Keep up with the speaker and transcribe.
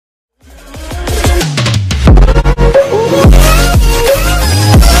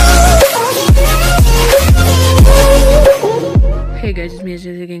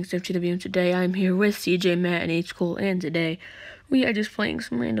guys, FTW, and today I'm here with CJ, Matt, and H. Cole, and today we are just playing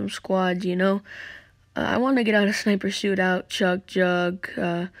some random squads, you know. I want to get out a sniper shootout, chug jug,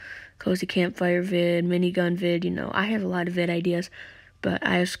 cozy campfire vid, minigun vid, you know. I have a lot of vid ideas, but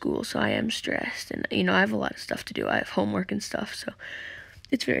I have school, so I am stressed, and, you know, I have a lot of stuff to do. I have homework and stuff, so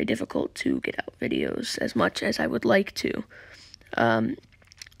it's very difficult to get out videos as much as I would like to.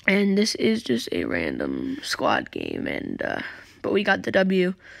 And this is just a random squad game, and but we got the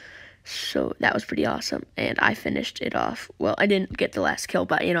W, so that was pretty awesome. And I finished it off. Well, I didn't get the last kill,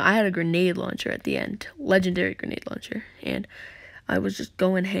 but you know, I had a grenade launcher at the end, legendary grenade launcher, and I was just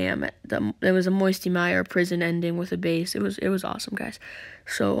going ham at there was a Moisty Mire prison ending with a base. It was awesome, guys.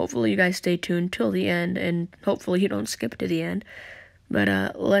 So hopefully you guys stay tuned till the end, and hopefully you don't skip to the end.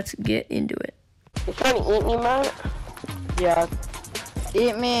 But let's get into it. You trying to eat me, man? Yeah.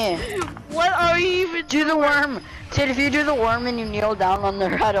 Eat me. What are you even doing? Do the worm. Sid, if you do the worm and you kneel down on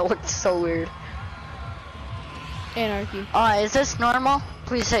their head, it looks so weird. Anarchy. Is this normal?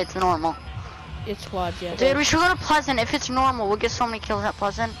 Please say it's normal. It's squads, yeah. Dude, we should go to Pleasant. If it's normal, we'll get so many kills at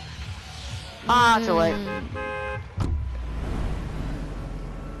Pleasant. Too late.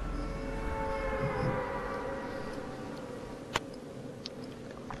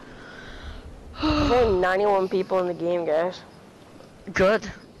 There's only 91 people in the game, guys. Good.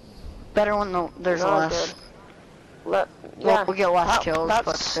 Better when there's less. Yeah, we'll get less kills,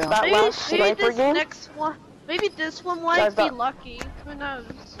 but still. Maybe this next one, maybe this one might be lucky. Who knows?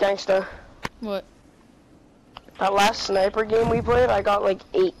 Gangsta. What? That last sniper game we played, I got like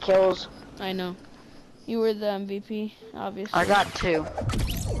 8 kills. I know. You were the MVP, obviously. I got 2.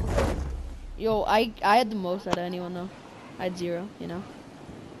 Yo, I had the most out of anyone though. I had 0, you know.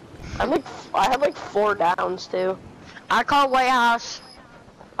 I had like 4 downs too. I call White House.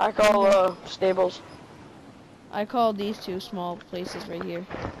 I call Stables. I call these 2 small places right here.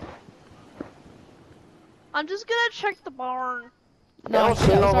 I'm just gonna check the barn. No, I don't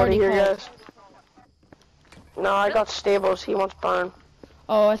see nobody here, guys. No, I got Stables. He wants barn.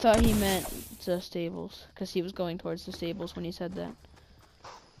 Oh, I thought he meant the stables, because he was going towards the stables when he said that.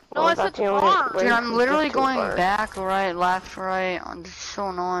 No, I said barn. Dude, I'm literally going back, right, left, right. It's so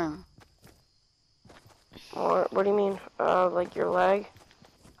annoying. What do you mean? Like your lag?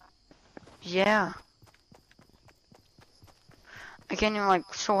 Yeah. I can't even,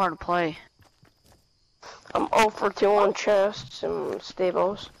 like, so hard to play. I'm 0 for 2 on chests and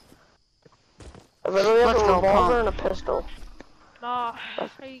Stables. I literally have a revolver and a pistol. Nah,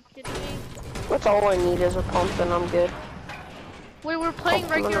 are you kidding me? That's all I need is a pump and I'm good. Wait, we're playing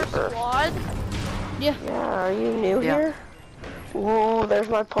regular squad? Yeah. Yeah, are you new here? Ooh, there's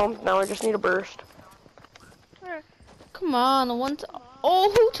my pump. Now I just need a burst. Come on, the one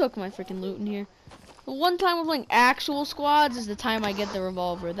oh, who took my freaking loot in here? The one time we're playing actual squads is the time I get the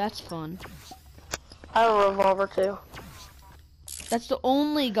revolver. That's fun. I have a revolver too. That's the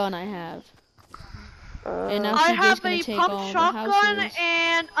only gun I have. And now I CJ's have gonna a take pump all shotgun the houses.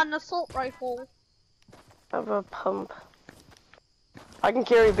 and an assault rifle. I have a pump. I can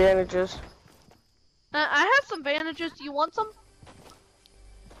carry bandages. I have some bandages. Do you want some?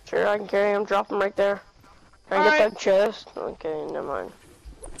 Sure, I can carry them. Drop them right there. Can I get that chest? Okay, never mind.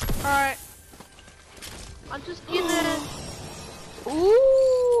 Alright. I'm just gonna...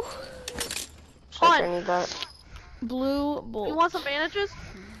 Ooh! I need that. Blue bolt. You want some bandages?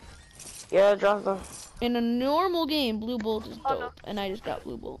 Yeah, drop them. In a normal game, blue bolt is dope, and I just got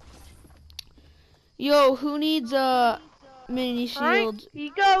blue bolt. Yo, who needs mini shield? Alright, here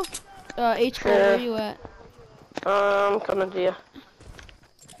you go. H Cole, where you at? Coming to you.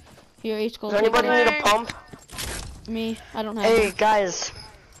 Here, H Cole. Does anybody need a pump? Me, I don't have. Hey one. guys,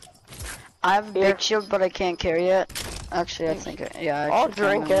 I have a big shield, but I can't carry it. Actually, I think yeah. I'll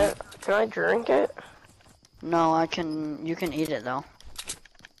drink it. Can I drink it? No, I can. You can eat it though.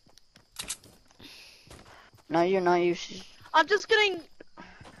 No, you're not used. I'm just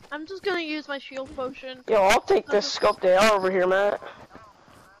gonna use my shield potion. Yo, I'll take this scoped AR over here, Matt.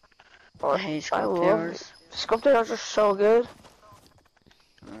 I hate scoped ARs. Scoped ARs are so good.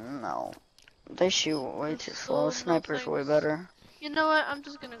 No, they shoot way too slow. Snipers way better. You know what? I'm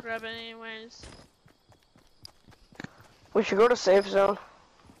just gonna grab it anyways. We should go to safe zone.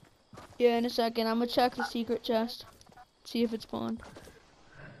 Yeah, in a second. I'm gonna check the secret chest. See if it spawned.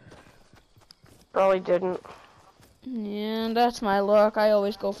 Probably didn't. Yeah, that's my luck. I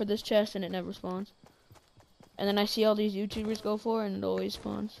always go for this chest and it never spawns. And then I see all these YouTubers go for it and it always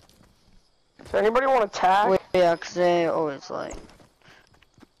spawns. Does anybody want to tag? Wait, yeah, cause they always like.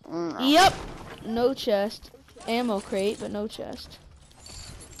 No. Yep. No chest. Ammo crate, but no chest.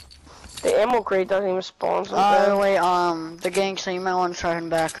 The ammo crate doesn't even spawn sometimes. Wait, the gang, so you might want to start heading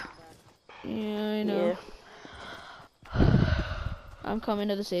back. Yeah, I know. Yeah. I'm coming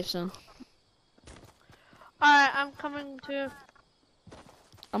to the safe zone. Alright, I'm coming too.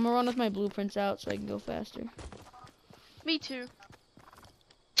 I'm gonna run with my blueprints out so I can go faster. Me too.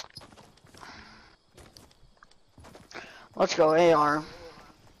 Let's go AR.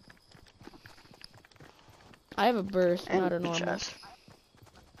 I have a burst, And not a normal. chest.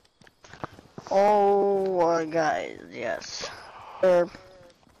 Oh, guys, yes.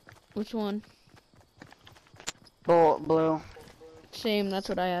 Which one? Blue. Same, that's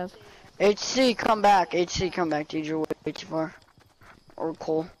what I have. HC, come back. HC, come back, dude. You're way too far. Or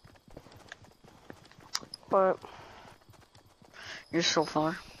Cole. But You're so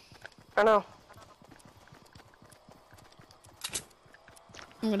far. I know.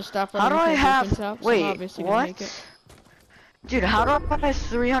 I'm gonna stop How running do I with my blueprints have... out, 'cause I'm Wait, obviously gonna make it. what? Dude, how do I have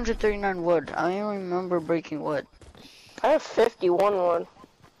 339 wood? I don't even remember breaking wood. I have 51 wood.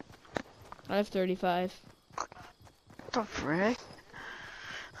 I have 35. What the frick?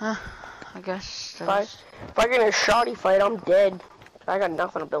 Huh, I guess If that's... I get in a shoddy fight, I'm dead. I got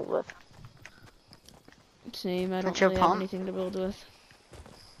nothing to build with. Same, I don't That's your really have pump? anything to build with.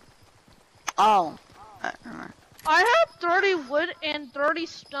 Oh. Alright. I have 30 wood and 30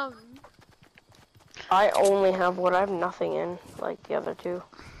 stone. I only have wood. I have nothing in like the other two.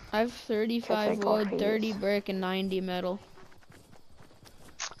 I have 35 take wood, off 30 these. brick, and 90 metal.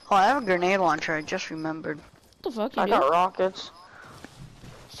 Oh, I have a grenade launcher, I just remembered. What the fuck you I do? got rockets.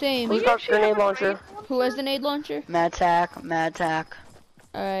 Same. Who's You got actually have grenade a launcher? Who has the nade launcher? Mad tack, mad tack.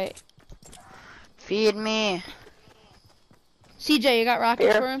 Alright. Feed me. CJ, you got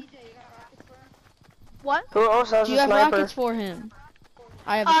rockets Here. for him? What? Who else has Do a you have sniper? rockets for him?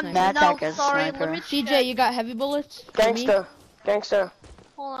 I have a sniper. Mad no, Tack is sorry, sniper. let me CJ, check. you got heavy bullets? For me? Gangsta. Gangsta.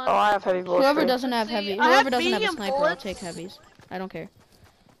 Hold on. Oh, I have heavy bullets. Whoever too. doesn't have See, heavy, I whoever have doesn't have a medium sniper, I'll bullets. take heavies. I don't care.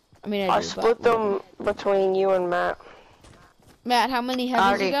 I mean, I do, split but whatever. them between you and Matt. Matt, how many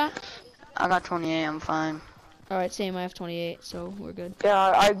heavies you got? I got 28, I'm fine. Alright, same, I have 28, so we're good.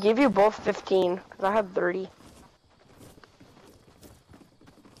 Yeah, I give you both 15 because I had 30.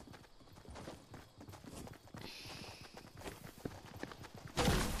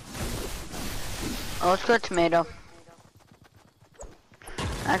 Oh, let's go tomato.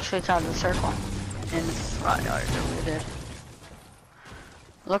 Actually, it's out of the circle. In front yard that we did.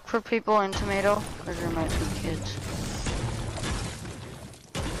 Look for people in tomato, because there might be kids.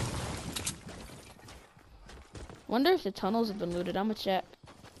 Wonder if the tunnels have been looted. I'm gonna check.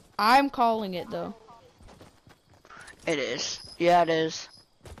 I'm calling it though. It is. Yeah, it is.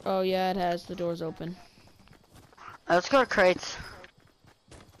 Oh yeah, it has. The door's open. Let's go to crates.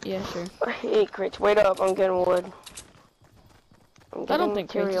 Yeah, sure. I hate crates. Wait up, I'm getting wood. I'm I getting don't think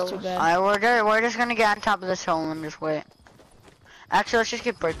crates is too bad. Alright, we're just gonna get on top of this hill and just wait. Actually, let's just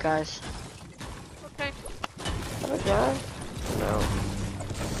get brick, guys. Okay. Have a guy? No.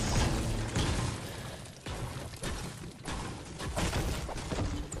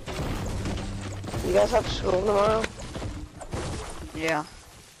 You guys have school tomorrow? Yeah.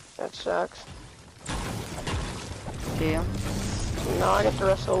 That sucks. Do you? No, I get the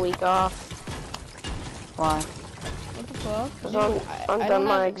rest of the week off. Why? What the fuck? 'Cause Dude, I'm I done don't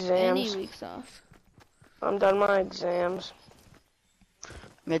my have exams. Any weeks off. I'm done my exams.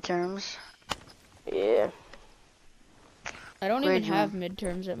 Midterms? Yeah. I don't Grade even have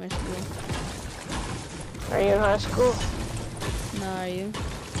midterms at my school. Are you in high school? No, are you?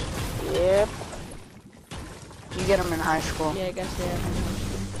 Yep. You get them in high school. Yeah, I guess they have.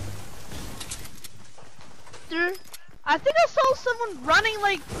 Dude, I think I saw someone running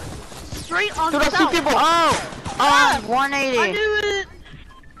like straight on Dude, I see south. people. Oh! Ah! Oh, 180! I knew it.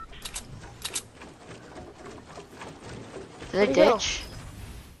 The Where'd he go? ditch.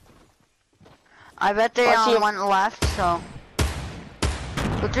 I bet they I see him. went left, so.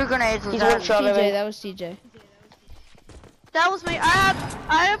 With 2 grenades was He's that? one shot. CJ, that was CJ. That was me.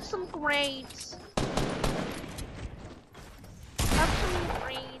 I have some grenades. I have some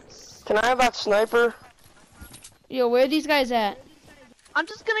grenades. Can I have that sniper? Yo, where are these guys at? I'm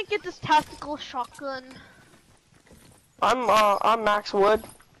just gonna get this tactical shotgun. I'm Max Wood.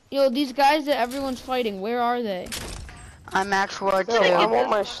 Yo, these guys that everyone's fighting, where are they? I'm Max Ward Yo, too. I want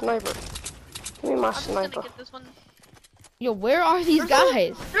my sniper. Give me my I'm just gonna sniper. get this one. Yo, where are these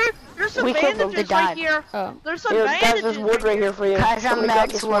guys? There's some We killed them. bandages They right died. here. Oh, There's some Yo, guys, bandages. there's wood right here for you. Guys, I'm Somebody grab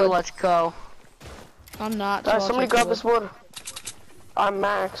Max this Ward, wood. let's go. I'm not. so Guys, I'll somebody take the grab wood. this wood. I'm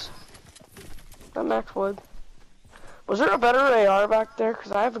Max. I'm Max Wood. Was there a better AR back there?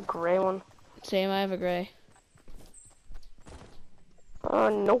 Cause I have a gray one. Same, I have a gray.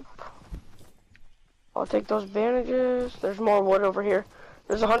 Nope. I'll take those bandages. There's more wood over here.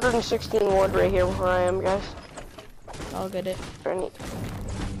 There's 116 wood right here where I am, guys. I'll get it. Right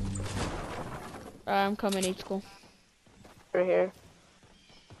I'm coming, H school. here.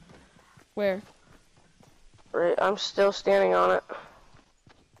 Where? Right, I'm still standing on it.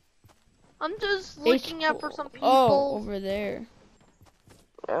 I'm just looking out for some people. Oh, over there.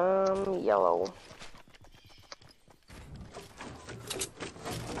 Yellow.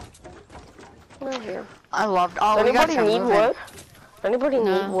 Right here. I loved. Oh, Does we got anybody some need moving. wood? Anybody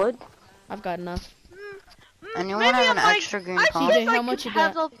Nah. need wood? I've got enough. Anyone Maybe have an I'm like, extra green I pump? think CJ, I how much could you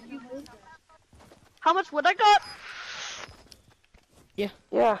have got? a few. How much wood I got?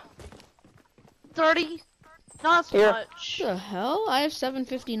 Yeah. 30. Not so Here. much. What the hell? I have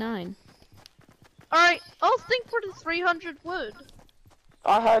 759. Alright, I'll think for the 300 wood.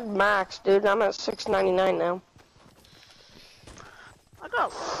 I had max, dude. I'm at 699 now. I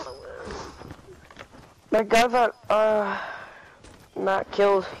got a lot of wood. The guy that Matt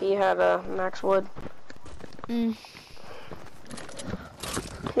killed, he had max wood. Mm.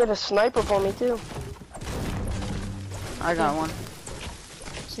 He had a sniper for me too. I got one.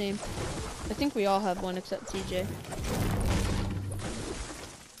 Same. I think we all have one except TJ.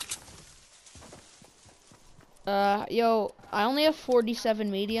 Yo, I only have 47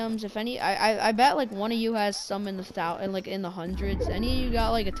 mediums. If any, I bet like one of you has some in the hundreds. Any of you got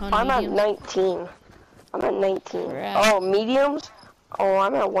like a ton of I'm at mediums? 19. I'm at 19. Crap. Oh, mediums? Oh,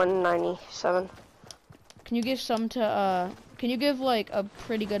 I'm at 197. Can you give some to can you give like a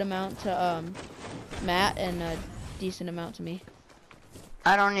pretty good amount to Matt and a decent amount to me?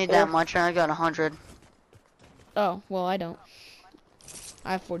 I don't need that much. I got 100. Oh, well I don't.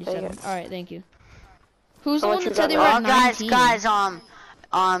 I have 47. Take it. All right, thank you. Who's the How one much that you said they got were now? at Oh,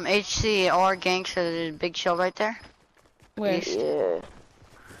 19? guys, HC or gangster, there's a big shield right there. Where? East. Yeah.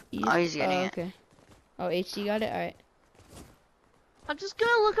 Oh, he's getting it. Okay. Oh, HC got it? All right. I'm just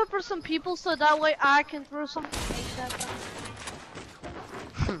gonna look up for some people so that way I can throw some grenades at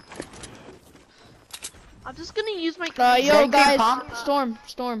them. I'm just gonna use my. Yo, Big guys, pump?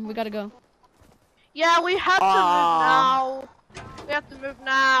 Storm, we gotta go. Yeah, we have to move now. We have to move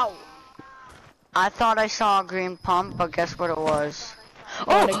now. I thought I saw a green pump, but guess what it was?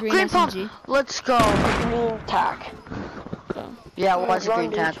 Got Oh, a green green pump! SMG. Let's go! Green tack. So, Yeah, it was a Ron,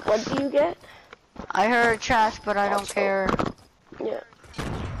 green tap. What do you get? I heard chest, but I don't care. Yeah.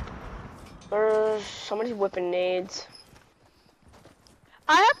 There's somebody's whipping nades.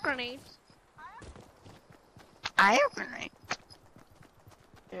 I have grenades. I have grenade.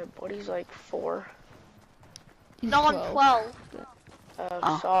 Yeah, buddy's like 4. he's No, I'm 12.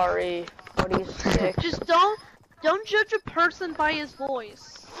 Oh. Sorry. Buddy's 6. Just don't judge a person by his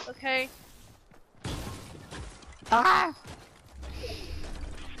voice, okay? Ah!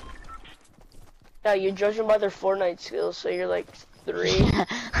 Yeah, you judge them by their Fortnite skills, so you're like 3.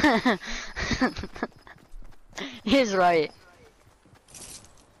 He's right.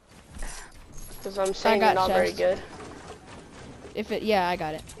 Because I'm saying got you're not very chest. good. Yeah, I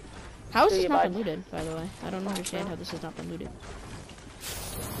got it. How is Do this you, not bud? been looted, by the way? I don't understand how this has not been looted.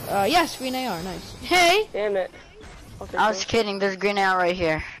 Yes, green AR, nice. Hey! Damn it. Okay, I was kidding, there's green arrow right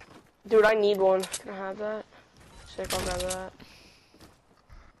here. Dude, I need one. Can I have that? Sick, I'll grab that.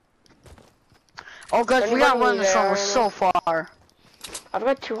 Oh, guys, we gotta Anybody run need this one. AR We're so far. I've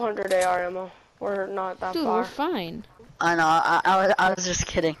got 200 AR ammo. We're not that Dude, far. we're fine. I know, I was just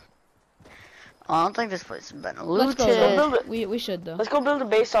kidding. Oh, I don't think this place has been Let's go, looted. though. Build it. We should, though. Let's go build a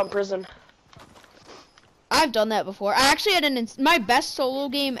base on prison. I've done that before. I actually had my best solo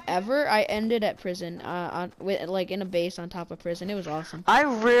game ever. I ended at prison, like in a base on top of prison. It was awesome. I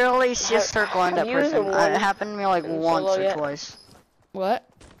rarely see a Have- circle in have that you person. even won It happened to me like in once solo or yet? twice. What?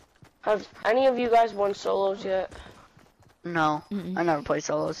 Have any of you guys won solos yet? No, Mm-mm. I never play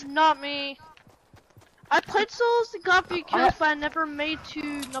solos. Not me. I played solos and got a few kills, I- but I never made to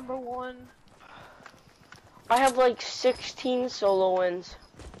number 1. I have like 16 solo wins.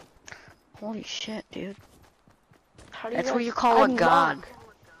 Holy shit, dude. How do you That's guys... what you call a I'm god. not.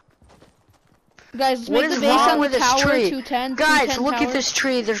 Guys, let's What make the is base wrong on with the this tower, tree? 210. Guys, 210 look tower. at this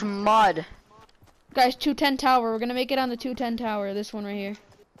tree. There's mud. Guys, 210 tower. We're gonna make it on the 210 tower. This one right here.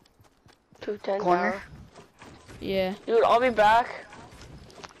 210 Corner. tower. Yeah. Dude, I'll be back.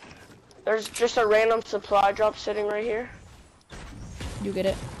 There's just a random supply drop sitting right here. You get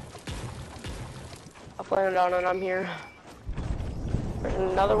it. I planted on it, I'm here. There's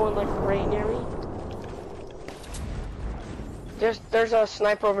another one like right near me. There's a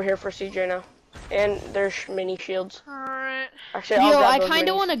sniper over here for CJ now. And there's mini shields. Alright. Actually, I'll Yo, grab I those kind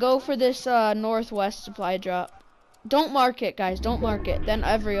of minis. want to go for this northwest supply drop. Don't mark it, guys. Don't mark it. Then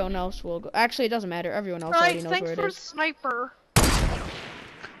everyone else will go. Actually, it doesn't matter. Everyone else already Alright, knows thanks where it for is. sniper.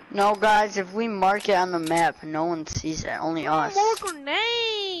 No, guys, if we mark it on the map, no one sees it. Only us. More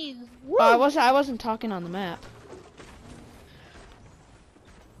grenades! Woo! I wasn't talking on the map.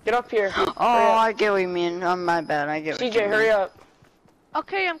 Get up here. Oh, I get what you mean. Oh, my bad. I get what you CJ, mean. hurry up.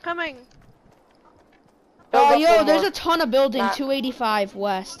 Okay, I'm coming. Build Oh, up yo, one there's more. a ton of building. Matt. 285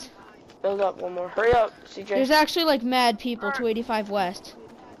 west. Build up one more. Hurry up, CJ. There's actually like mad people. 285 west.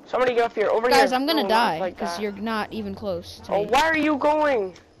 Somebody get up here. Over here. Guys, I'm gonna No, not die like because that. you're not even close to Oh, me. why are you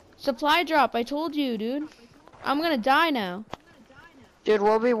going? Supply drop. I told you, dude. I'm gonna die now. Dude,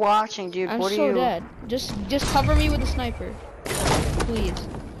 we'll be watching, dude. I'm What are so you? dead. Just cover me with a sniper, please.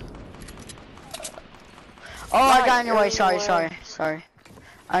 Oh, I Right, got in your way. you're in the Sorry.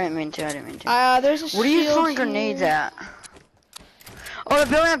 I didn't mean to. There's a What are you shield throwing here. grenades at? Oh, they're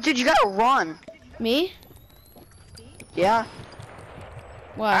building up, dude. You gotta run. Me? Yeah.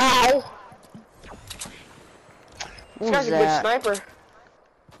 Why? Ow! What This was guy's a good that? sniper.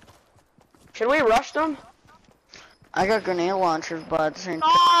 Should we rush them? I got grenade launchers, but at the same time,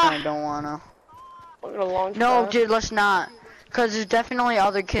 Ah! I don't wanna. We're gonna launch No, that. dude, let's not. Cause there's definitely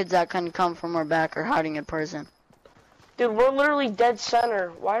other kids that can come from our back or hiding in prison. Dude, we're literally dead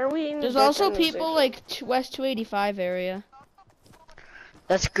center. Why are we in There's dead also center people station? like west 285 area.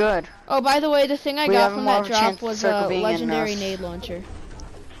 That's good. Oh, by the way, the thing I We got have from more that of a drop chance of was circle a being in legendary us. nade launcher.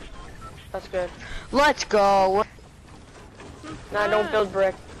 That's good. Let's go. Nah, don't build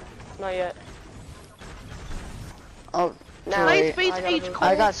brick. Not yet. Oh, Nah, too Nice late. base, I gotta H. move. Cole.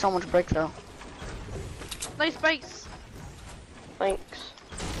 I got so much brick though. Nice base. Thanks.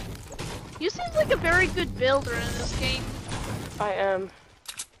 You seem like a very good builder in this game. I am.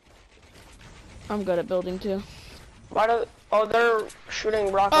 I'm good at building too. Why do? Oh, they're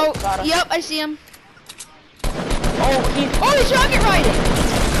shooting rockets Oh, at us. yep, I see him. Oh, He's rocket riding.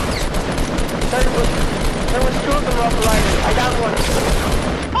 there was two of them rocket riding. I got one.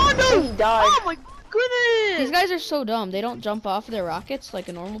 Oh no! He died. Oh my goodness! These guys are so dumb. They don't jump off their rockets like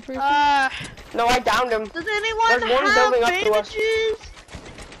a normal person. No, I downed him. Does anyone There's one have building up to us. bandages?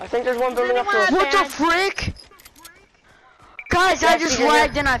 I think there's one building up to us. anyone What the frick? Guys, I Yeah, just CJ,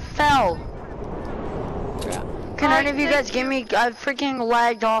 lagged and I fell. Crap. Can Oh, any of you guys give me? I freaking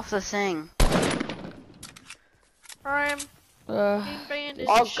lagged off the thing. Alright, Uh, bandage.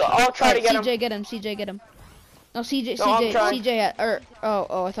 I'll try to get him. CJ, get him. CJ, get him. No, CJ, No, I'm CJ, trying. CJ.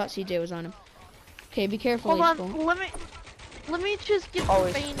 Oh, I thought CJ was on him. Okay, be careful. Hold H. on, Cole. let me just get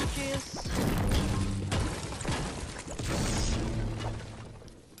Always. some bandages.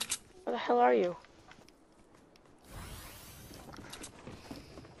 Where the hell are you?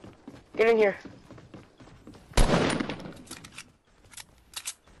 Get in here.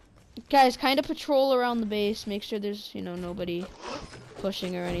 Guys, kind of patrol around the base. Make sure there's, nobody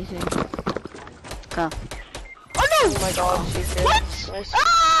pushing or anything. Okay. Oh my god, she's good. What? Nice.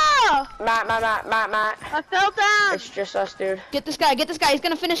 Ah! Matt. I fell down. It's just us, dude. Get this guy. He's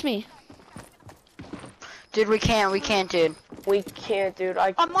gonna finish me. Dude, we can't, dude. We can't, dude.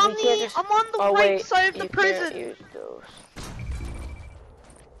 I'm on the Oh, right wait, side of the you can't prison. use those.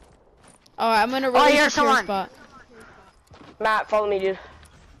 Alright, I'm gonna really here's secure someone. spot. Matt, follow me, dude.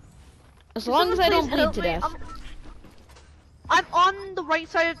 As long as I don't Please bleed help to me. death. I'm on the right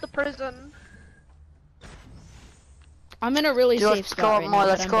side of the prison. I'm in a really Dude, safe let's spot go up right more. now,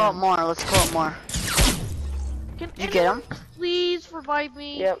 Let's but go I'm up down. more. Let's go up more. Can Did you get anyone him? please revive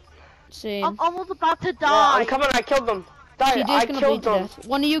me? Yep. Same. I'm almost about to Yeah, die. I'm coming. I killed them. Die. CJ's I gonna bleed killed to them. death.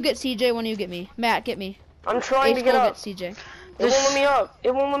 One of you get CJ, one of you get me. Matt, get me. I'm trying to H. get Cole up. get CJ. It won't let me up.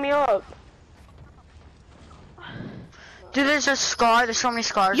 It won't let me up. Dude, there's a scar. There's so many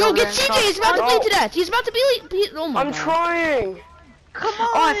scars. Yo, over get there and CJ! stuff. He's about to No. bleed to death! He's about to bleed! Oh my I'm god. trying. Come on.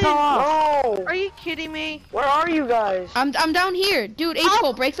 Oh, I fell off. No. Are you kidding me? Where are you guys? I'm down here. Dude, H. I-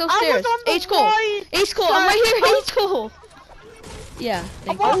 Cole, break those I was stairs. on the H. Cole! right H. Cole, I'm right side. here, H. Cole! Yeah,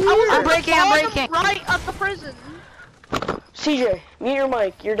 thank you. I was I'm on breaking, the I'm bottom breaking. right of the prison. CJ, mute your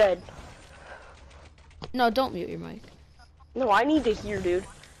mic. You're dead. No, don't mute your mic. No, I need to hear, dude.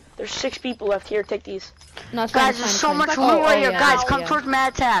 There's 6 people left here. Take these. No, it's fine, Guys, it's there's fine, so it's much fine. loot right here. yeah, Guys, yeah, come yeah. towards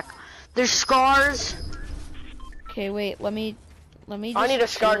Mad Attack. There's scars. Okay, wait, let me I just need a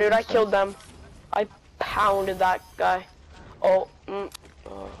scar, shield dude. I myself. killed them. I pounded that guy. Oh,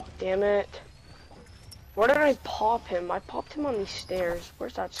 damn it. Where did I pop him? I popped him on these stairs.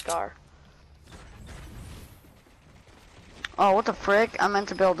 Where's that scar? Oh, what the frick? I meant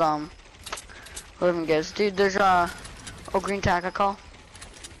to build, living goods. Dude, there's, green tactical.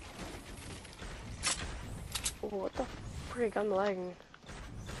 Oh, what the frick? I'm lagging.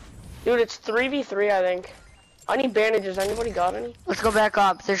 Dude, it's 3v3, I think. I need bandages. Anybody got any? Let's go back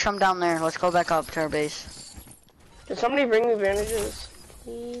up. There's some down there. Let's go back up to our base. Can somebody bring me bandages,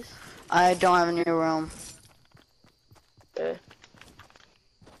 please? I don't have any room. Okay.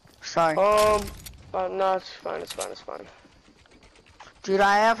 Sorry. No, it's fine. It's fine. It's fine. Dude,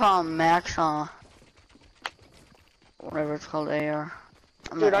 I have max whatever it's called, AR.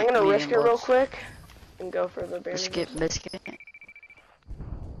 Dude, I'm gonna risk it real quick and go for the bandages. Biscuit.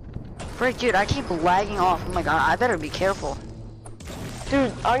 Frick, dude, I keep lagging off. Oh my god, I better be careful.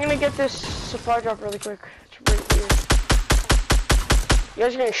 Dude, I'm gonna get this supply drop really quick. It's right here. You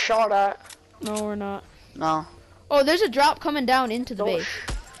guys are getting shot at. No, we're not. No. Oh, there's a drop coming down into the base.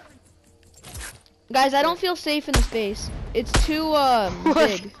 Guys, I don't feel safe in this base. It's too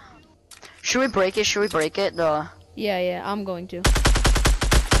big. Should we break it? Yeah, I'm going to.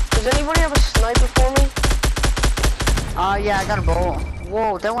 Does anybody have a sniper for me? Yeah, I got a bolt.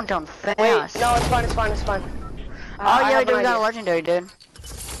 Whoa, that went down fast. Wait, no, it's fine. Oh yeah, dude, we got a legendary, dude.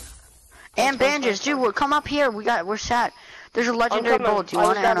 And bandages, dude. Come up here. We're set. There's a legendary bolt. Do you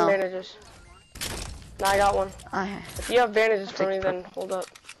want it? I got bandages. No, I got one. Okay. If you have bandages for me, then hold up.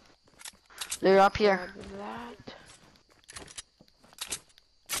 They're up here.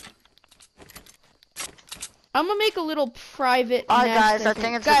 I'm gonna make a little private nest. Alright guys, I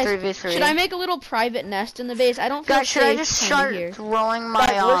think it's a 3v3. Should I make a little private nest in the base? I don't feel safe. Guys, should I just start here. throwing my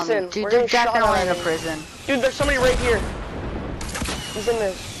listen, dude, they're definitely in a prison. Dude, there's somebody right here. He's in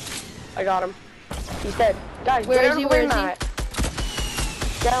this. I got him. He's dead. Guys, where is he? Where is he?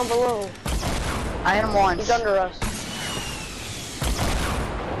 Down below. I hit him once. He's under us.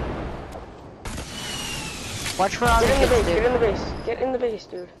 Watch for other kids, dude. Get in the base. Get in the base,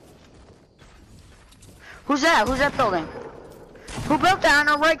 dude. Who's that? Who's that building? Who built that on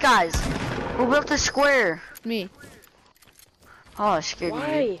our right, guys? Who built the square? Me. Oh, I scared you.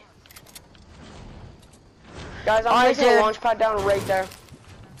 Why? Guys, I'm placing a launch pad down right there.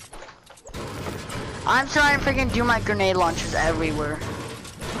 I'm trying to freaking do my grenade launchers everywhere.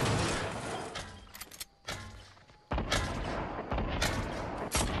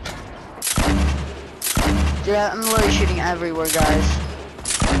 Dude, I'm literally shooting everywhere, guys.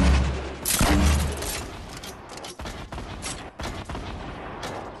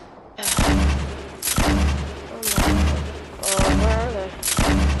 Where are they?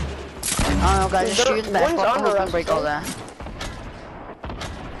 I don't know, guys, just shoot the back. One's We'll break all that.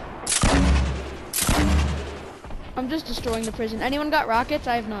 I'm just destroying the prison. Anyone got rockets?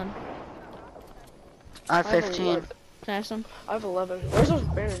 I have none. I have 15. Can I have some? I have 11. Where's those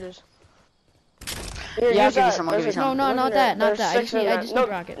bandages? Here, Yeah, I'll use give you that. some, I'll give you some. No, not that, not There's that. I 6 just in need there.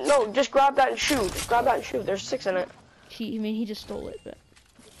 rockets. No, just grab that and shoot. Just grab that and shoot. There's 6 in it. He just stole it, but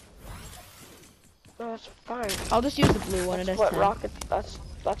No, that's fine. I'll just use the blue one. That's what rockets. That's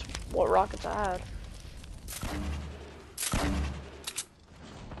what rockets I had.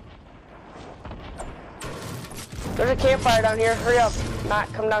 There's a campfire down here. Hurry up,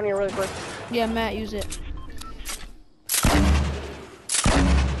 Matt. Come down here really quick. Yeah, Matt, use it.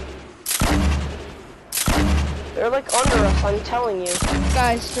 They're like under us. I'm telling you.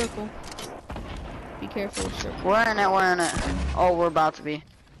 Guys, circle. Be careful, circle. We're in it. Oh, we're about to be.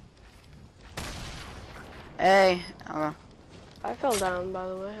 Hey. I fell down, by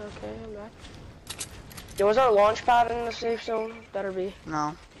the way. Okay, I'm back. Yo, was our launch pad in the safe zone? Better be.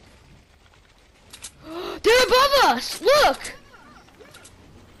 No. They're above us! Look!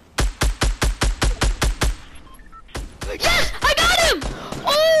 Yes! I got him!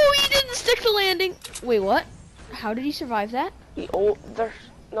 Oh, he didn't stick the landing. Wait, what? How did he survive that? There's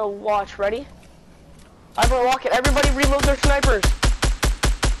no watch. Ready? I have a rocket. Everybody reload their snipers.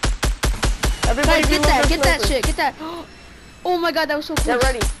 Everybody Guys, get that snipers. shit, get that. Oh my god, that was so cool. Get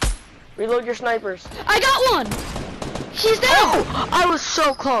ready. Reload your snipers. I got one! He's down! Oh, I was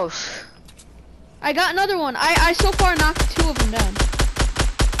so close. I got another one. I so far knocked 2 of them down.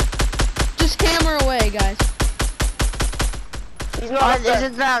 Just hammer away, guys. He's not up there.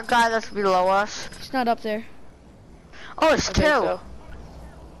 Isn't that guy that's below us? He's not up there. Oh, it's I 2. think so.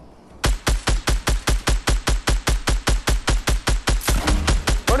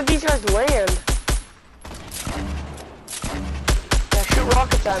 Where did these guys land? Yeah, shoot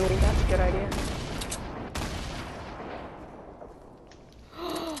rockets at me. That's a good idea.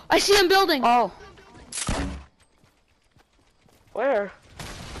 I see him building. Oh. Where?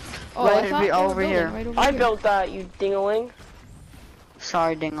 Oh, Right, I it'd thought be they were over building here. right over I here. built that, you dingaling.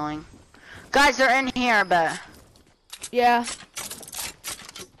 Sorry, Dingling. Guys, they're in here, I bet. Yeah.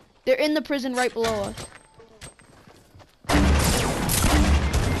 They're in the prison right below us.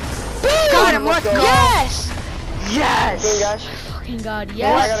 Got him, let's go. Yes! Okay, Yes! guys. Fucking god, I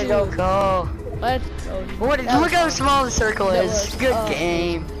yes. gotta go. Go. Let's go. What? That Look was how fun. small the circle That is. was Good awesome.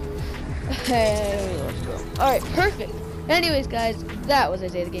 game. Hey, let's go. Alright, perfect. Anyways, guys, that was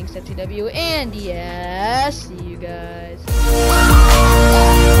Isaiah the Gangsta TW, and yeah, see you guys.